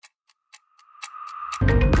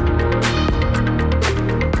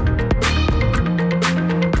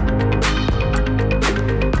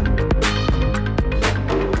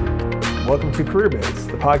welcome to Career Biz,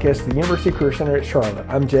 the podcast of the University Career Center at Charlotte.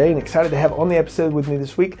 I'm Jay, and excited to have on the episode with me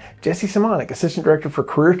this week, Jessie Simonik, Assistant Director for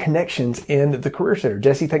Career Connections in the Career Center.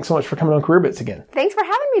 Jessie, thanks so much for coming on Career Biz again. Thanks for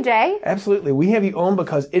having me, Jay. Absolutely. We have you on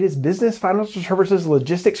because it is Business, Financial Services,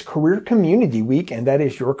 Logistics Career Community Week, and that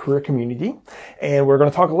is your career community. And we're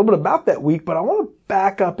going to talk a little bit about that week, but I want to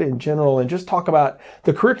back up in general and just talk about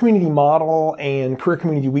the career community model and career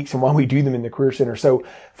community weeks and why we do them in the Career Center. So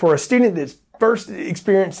for a student that's first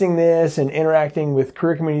experiencing this and interacting with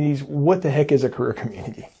career communities, what the heck is a career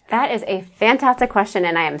community? That is a fantastic question,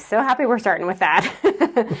 and I am so happy we're starting with that.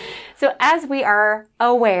 So as we are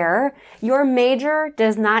aware, your major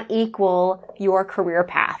does not equal your career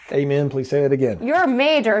path. Amen. Please say that again. Your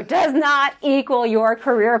major does not equal your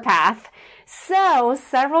career path. So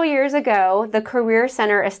several years ago, the Career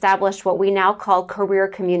Center established what we now call career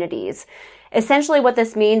communities. Essentially what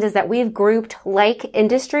this means is that we've grouped like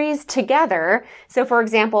industries together. So for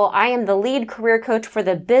example, I am the lead career coach for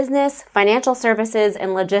the business, financial services,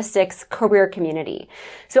 and logistics career community.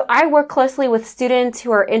 So I work closely with students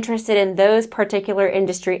who are interested in those particular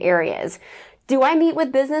industry areas. Do I meet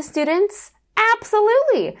with business students?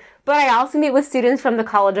 Absolutely. But I also meet with students from the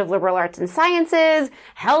College of Liberal Arts and Sciences,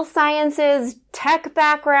 health sciences, tech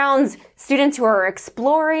backgrounds, students who are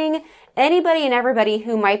exploring, anybody and everybody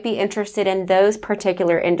who might be interested in those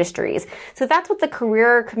particular industries. So that's what the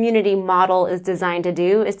career community model is designed to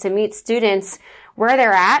do, is to meet students where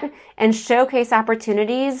they're at and showcase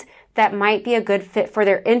opportunities that might be a good fit for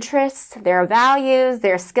their interests, their values,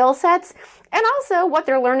 their skill sets, and also what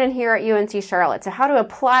they're learning here at UNC Charlotte. So how to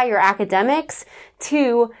apply your academics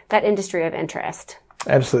to that industry of interest.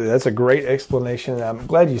 Absolutely. That's a great explanation. And I'm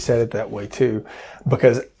glad you said it that way too,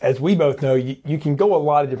 because as we both know, you can go a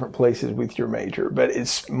lot of different places with your major, but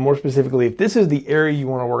it's more specifically, if this is the area you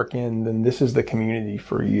want to work in, then this is the community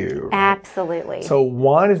for you. Right? Absolutely. So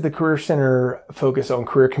why does the Career Center focus on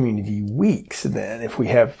career community weeks then, if we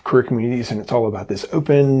have career communities and it's all about this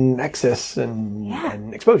open access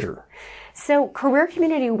and exposure? So career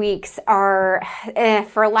community weeks are,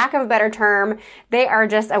 for lack of a better term, they are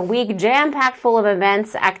just a week jam-packed full of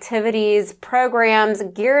events, activities, programs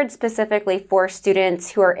geared specifically for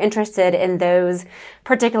students who are interested in those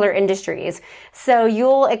particular industries. So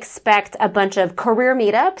you'll expect a bunch of career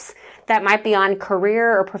meetups that might be on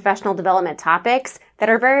career or professional development topics that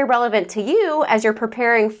are very relevant to you as you're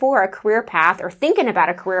preparing for a career path or thinking about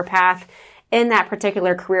a career path in that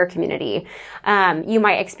particular career community. You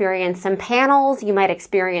might experience some panels, you might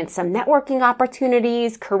experience some networking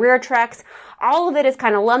opportunities, career treks. All of it is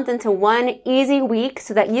kind of lumped into one easy week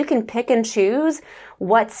so that you can pick and choose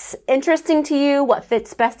what's interesting to you, what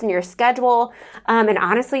fits best in your schedule. And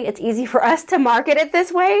honestly, it's easy for us to market it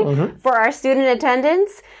this way for our student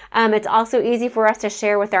attendance. It's also easy for us to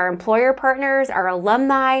share with our employer partners, our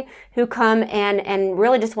alumni who come and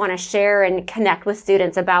really just want to share and connect with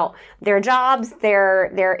students about their jobs,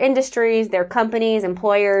 their industries, their companies,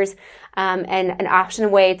 employers, and an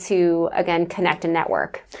option way to, again, connect and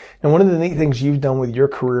network. And one of the neat things you've done with your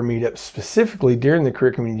career meetups, specifically during the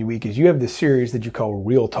Career Community Week, is you have this series that you call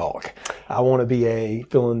Real Talk. I want to be a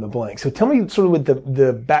fill in the blank. So tell me sort of what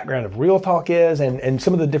the background of Real Talk is and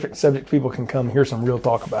some of the different subjects people can come hear some Real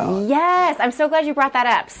Talk about. Yes, I'm so glad you brought that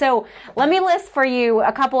up. So let me list for you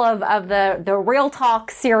a couple of the Real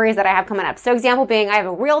Talk series that I have coming up. So example being, I have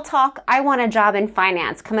a Real Talk, I want a job in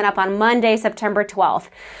finance, coming up on Monday, September 12th.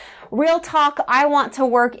 Real Talk, I want to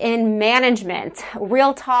work in management.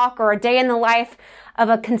 Real Talk, or a day in the life of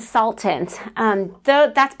a consultant.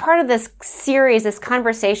 That's part of this series, this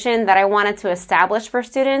conversation that I wanted to establish for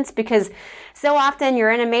students, because so often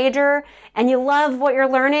you're in a major and you love what you're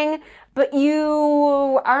learning, but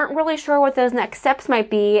you aren't really sure what those next steps might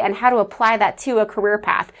be and how to apply that to a career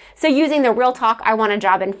path. So using the Real Talk, I want a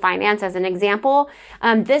job in finance as an example,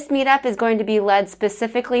 this meetup is going to be led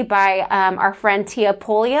specifically by our friend Tia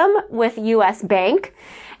Pulliam with US Bank.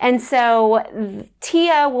 And so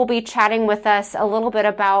Tia will be chatting with us a little bit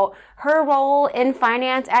about her role in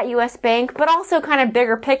finance at US Bank, but also kind of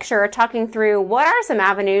bigger picture, talking through what are some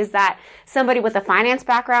avenues that somebody with a finance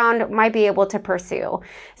background might be able to pursue.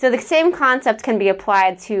 So the same concept can be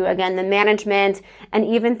applied to, again, the management and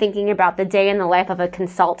even thinking about the day in the life of a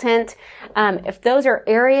consultant. If those are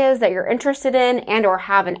areas that you're interested in and or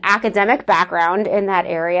have an academic background in that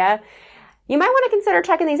area, you might want to consider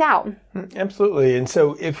checking these out. Absolutely. And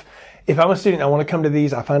so if I'm a student, I want to come to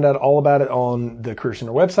these, I find out all about it on the Career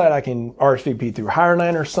Center website. I can RSVP through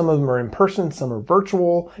HireNiner. Some of them are in person, some are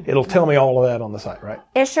virtual. It'll tell me all of that on the site, right?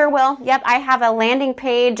 It sure will. Yep. I have a landing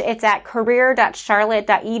page. It's at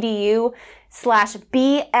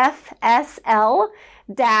career.charlotte.edu/BFSL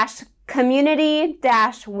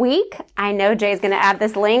community-week. I know Jay's going to add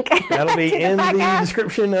this link. That'll be in the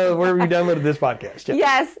description of wherever you downloaded this podcast. Yep.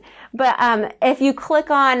 Yes. But if you click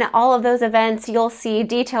on all of those events, you'll see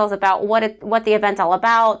details about what the event's all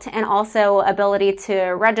about, and also ability to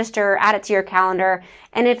register, add it to your calendar.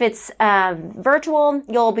 And if it's virtual,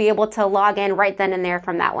 you'll be able to log in right then and there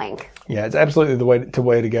from that link. Yeah, it's absolutely the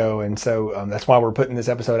way to go. And so that's why we're putting this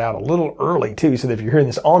episode out a little early, too, so that if you're hearing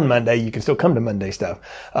this on Monday, you can still come to Monday stuff.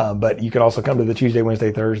 But you can also come to the Tuesday,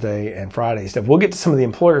 Wednesday, Thursday, and Friday stuff. We'll get to some of the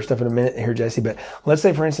employer stuff in a minute here, Jesse. But let's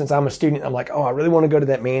say, for instance, I'm a student. I'm like, oh, I really want to go to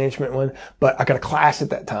that management one, but I got a class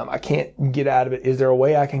at that time. I can't get out of it. Is there a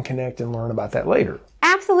way I can connect and learn about that later?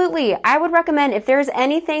 Absolutely. I would recommend, if there's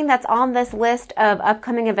anything that's on this list of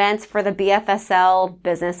upcoming events for the BFSL,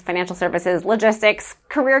 Business, Financial Services, Logistics,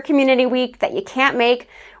 Career Community Week that you can't make,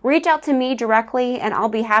 reach out to me directly, and I'll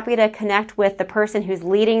be happy to connect with the person who's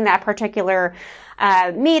leading that particular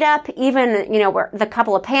meetup, even, the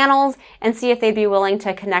couple of panels, and see if they'd be willing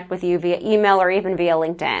to connect with you via email or even via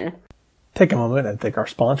LinkedIn. Take a moment and thank our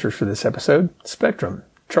sponsors for this episode, Spectrum.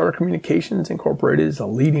 Charter Communications Incorporated is a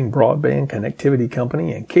leading broadband connectivity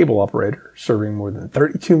company and cable operator serving more than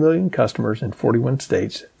 32 million customers in 41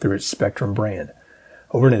 states through its Spectrum brand.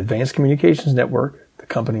 Over an advanced communications network, the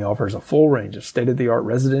company offers a full range of state-of-the-art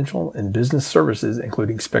residential and business services,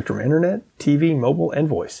 including Spectrum Internet, TV, mobile, and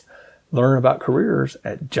voice. Learn about careers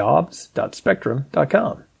at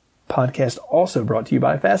jobs.spectrum.com. Podcast also brought to you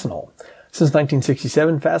by Fastenal. Since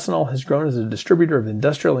 1967, Fastenal has grown as a distributor of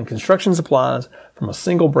industrial and construction supplies from a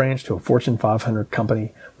single branch to a Fortune 500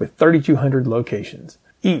 company with 3,200 locations,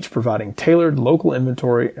 each providing tailored local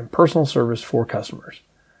inventory and personal service for customers.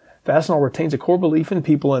 Fastenal retains a core belief in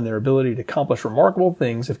people and their ability to accomplish remarkable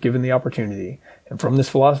things if given the opportunity, and from this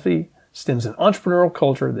philosophy stems an entrepreneurial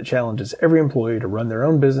culture that challenges every employee to run their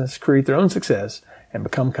own business, create their own success, and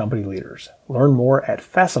become company leaders. Learn more at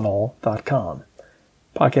fastenal.com.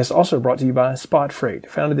 Podcast also brought to you by Spot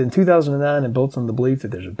Freight. Founded in 2009 and built on the belief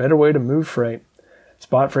that there's a better way to move freight,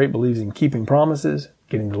 Spot Freight believes in keeping promises,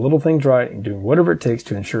 getting the little things right, and doing whatever it takes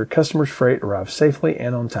to ensure customers' freight arrives safely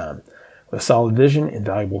and on time. With solid vision,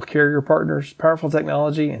 invaluable carrier partners, powerful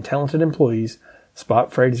technology, and talented employees,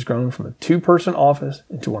 Spot Freight has grown from a 2-person office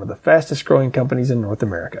into one of the fastest growing companies in North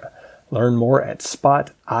America. Learn more at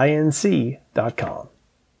spotinc.com.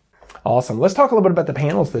 Awesome. Let's talk a little bit about the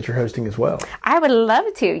panels that you're hosting as well. I would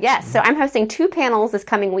love to, yes. So I'm hosting 2 panels this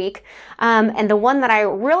coming week. And the one that I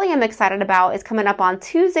really am excited about is coming up on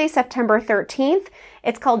Tuesday, September 13th.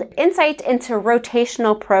 It's called Insight into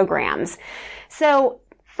Rotational Programs. So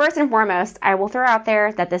first and foremost, I will throw out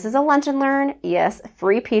there that this is a lunch and learn. Yes,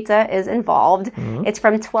 free pizza is involved. Mm-hmm. It's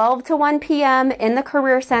from 12 to 1 p.m. in the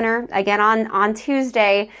Career Center, again on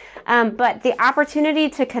Tuesday. But the opportunity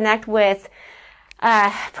to connect with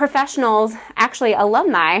professionals, actually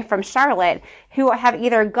alumni from Charlotte, who have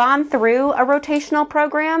either gone through a rotational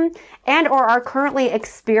program and or are currently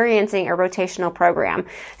experiencing a rotational program.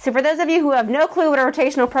 So for those of you who have no clue what a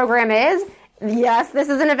rotational program is, yes, this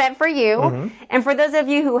is an event for you. Mm-hmm. And for those of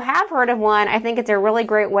you who have heard of one, I think it's a really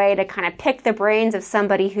great way to kind of pick the brains of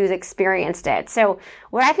somebody who's experienced it. So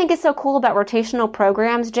what I think is so cool about rotational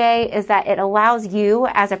programs, Jay, is that it allows you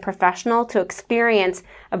as a professional to experience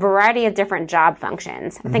a variety of different job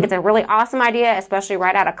functions. Mm-hmm. I think it's a really awesome idea, especially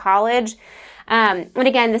right out of college. And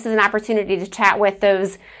again, this is an opportunity to chat with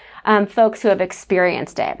those folks who have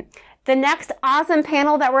experienced it. The next awesome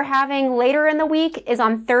panel that we're having later in the week is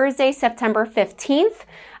on Thursday, September 15th.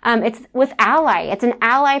 It's with Ally. It's an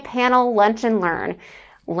Ally panel lunch and learn.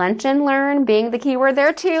 Lunch and learn being the key word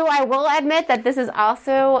there too. I will admit that this is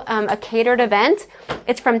also a catered event.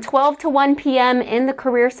 It's from 12 to 1 p.m. in the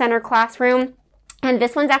Career Center classroom. And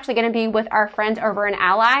this one's actually going to be with our friends over in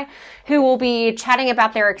Ally who will be chatting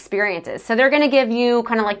about their experiences. So they're going to give you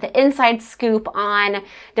kind of like the inside scoop on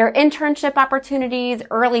their internship opportunities,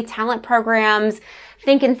 early talent programs,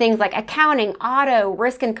 thinking things like accounting, auto,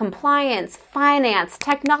 risk and compliance, finance,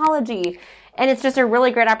 technology. And it's just a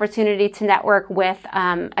really great opportunity to network with,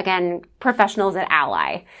 again, professionals at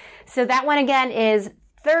Ally. So that one again is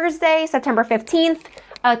Thursday, September 15th.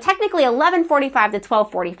 Technically 11:45 to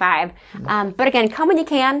 12:45. But again, come when you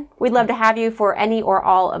can. We'd love to have you for any or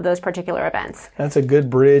all of those particular events. That's a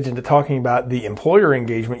good bridge into talking about the employer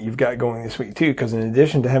engagement you've got going this week too, because in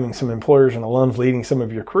addition to having some employers and alums leading some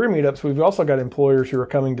of your career meetups, we've also got employers who are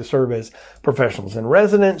coming to serve as professionals in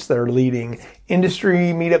residence. They're leading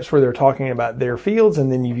industry meetups where they're talking about their fields,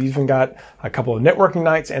 and then you've even got a couple of networking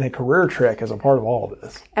nights and a career trek as a part of all of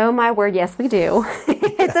this. Oh my word, yes we do.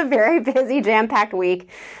 It's a very busy, jam-packed week.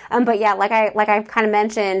 But yeah, like I kind of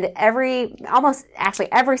mentioned, every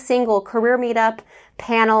single career meetup,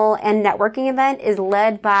 panel and networking event is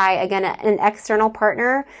led by, again, an external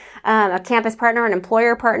partner, a campus partner, an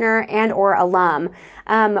employer partner, and or alum.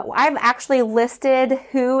 I've actually listed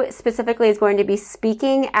who specifically is going to be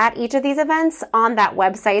speaking at each of these events on that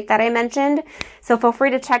website that I mentioned. So feel free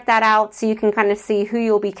to check that out so you can kind of see who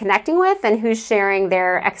you'll be connecting with and who's sharing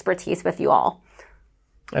their expertise with you all.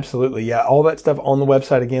 Absolutely. Yeah. All that stuff on the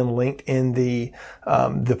website, again, linked in the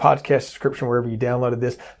podcast description, wherever you downloaded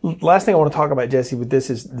this. Last thing I want to talk about, Jesse, with this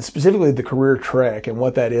is specifically the Career Trek and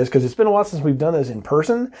what that is, because it's been a while since we've done this in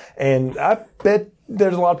person. And I bet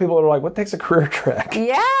there's a lot of people that are like, what takes a Career Trek?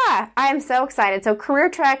 Yeah, I'm so excited. So Career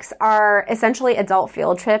Treks are essentially adult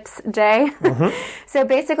field trips, Jay. Mm-hmm. So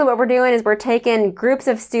basically what we're doing is we're taking groups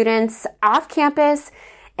of students off campus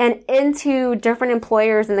and into different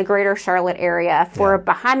employers in the greater Charlotte area for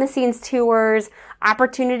behind the scenes tours,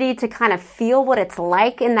 opportunity to kind of feel what it's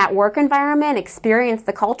like in that work environment, experience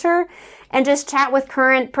the culture, and just chat with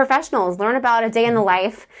current professionals, learn about a day in the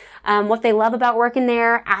life, what they love about working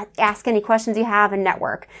there, ask any questions you have, and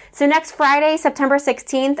network. So next Friday, September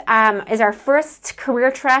 16th, is our first Career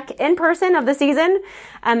Trek in person of the season,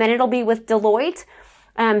 and it'll be with Deloitte.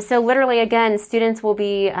 So literally, again, students will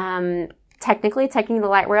be technically taking the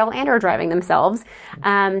light rail and or driving themselves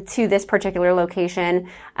to this particular location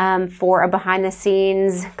for a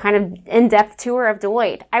behind-the-scenes kind of in-depth tour of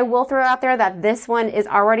Deloitte. I will throw out there that this one is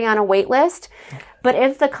already on a wait list, but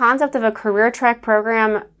if the concept of a Career Trek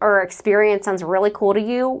program or experience sounds really cool to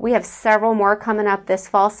you, we have several more coming up this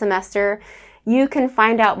fall semester. You can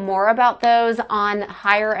find out more about those on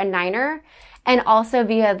Hire a Niner, and also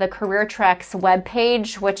via the Career Trek's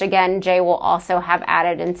webpage, which again, Jay will also have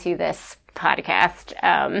added into this podcast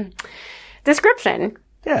description.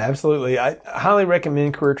 Yeah, absolutely. I highly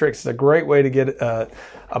recommend Career Treks. It's a great way to get a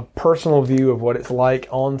personal view of what it's like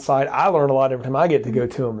on site. I learn a lot every time I get to go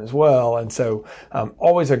to them as well. And so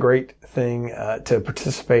always a great thing to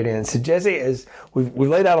participate in. So Jesse, as we've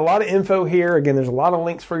laid out a lot of info here. Again, there's a lot of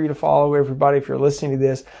links for you to follow, everybody, if you're listening to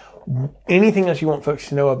this. Anything else you want folks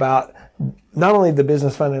to know about not only the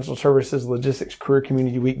Business Financial Services Logistics Career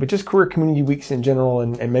Community Week, but just career community weeks in general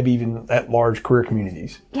and maybe even at large career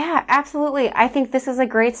communities? Yeah, absolutely. I think this is a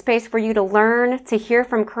great space for you to learn, to hear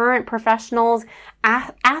from current professionals,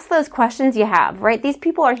 ask those questions you have, right? These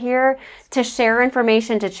people are here to share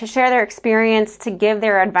information, to share their experience, to give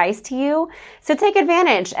their advice to you. So take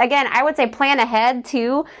advantage. Again, I would say plan ahead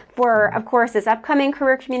too for, of course, this upcoming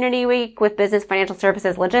Career Community Week with Business Financial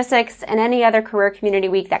Services Logistics and any other Career Community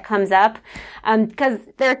Week that comes up, because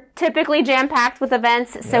they're typically jam-packed with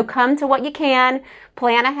events. Yep. So come to what you can.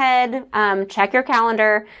 Plan ahead, check your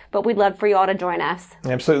calendar, but we'd love for you all to join us.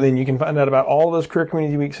 Absolutely, and you can find out about all those Career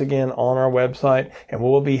Community Weeks again on our website, and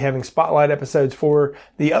we'll be having spotlight episodes for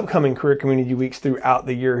the upcoming Career Community Weeks throughout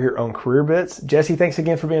the year here on Career Bits. Jesse, thanks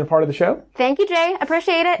again for being a part of the show. Thank you, Jay.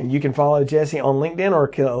 Appreciate it. And you can follow Jesse on LinkedIn or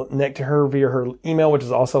connect to her via her email, which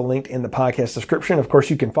is also linked in the podcast description. Of course,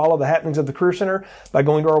 you can follow the happenings of the Career Center by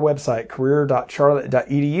going to our website,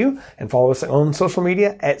 career.charlotte.edu, and follow us on social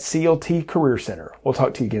media at CLT Career Center. We'll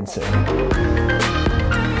talk to you again soon.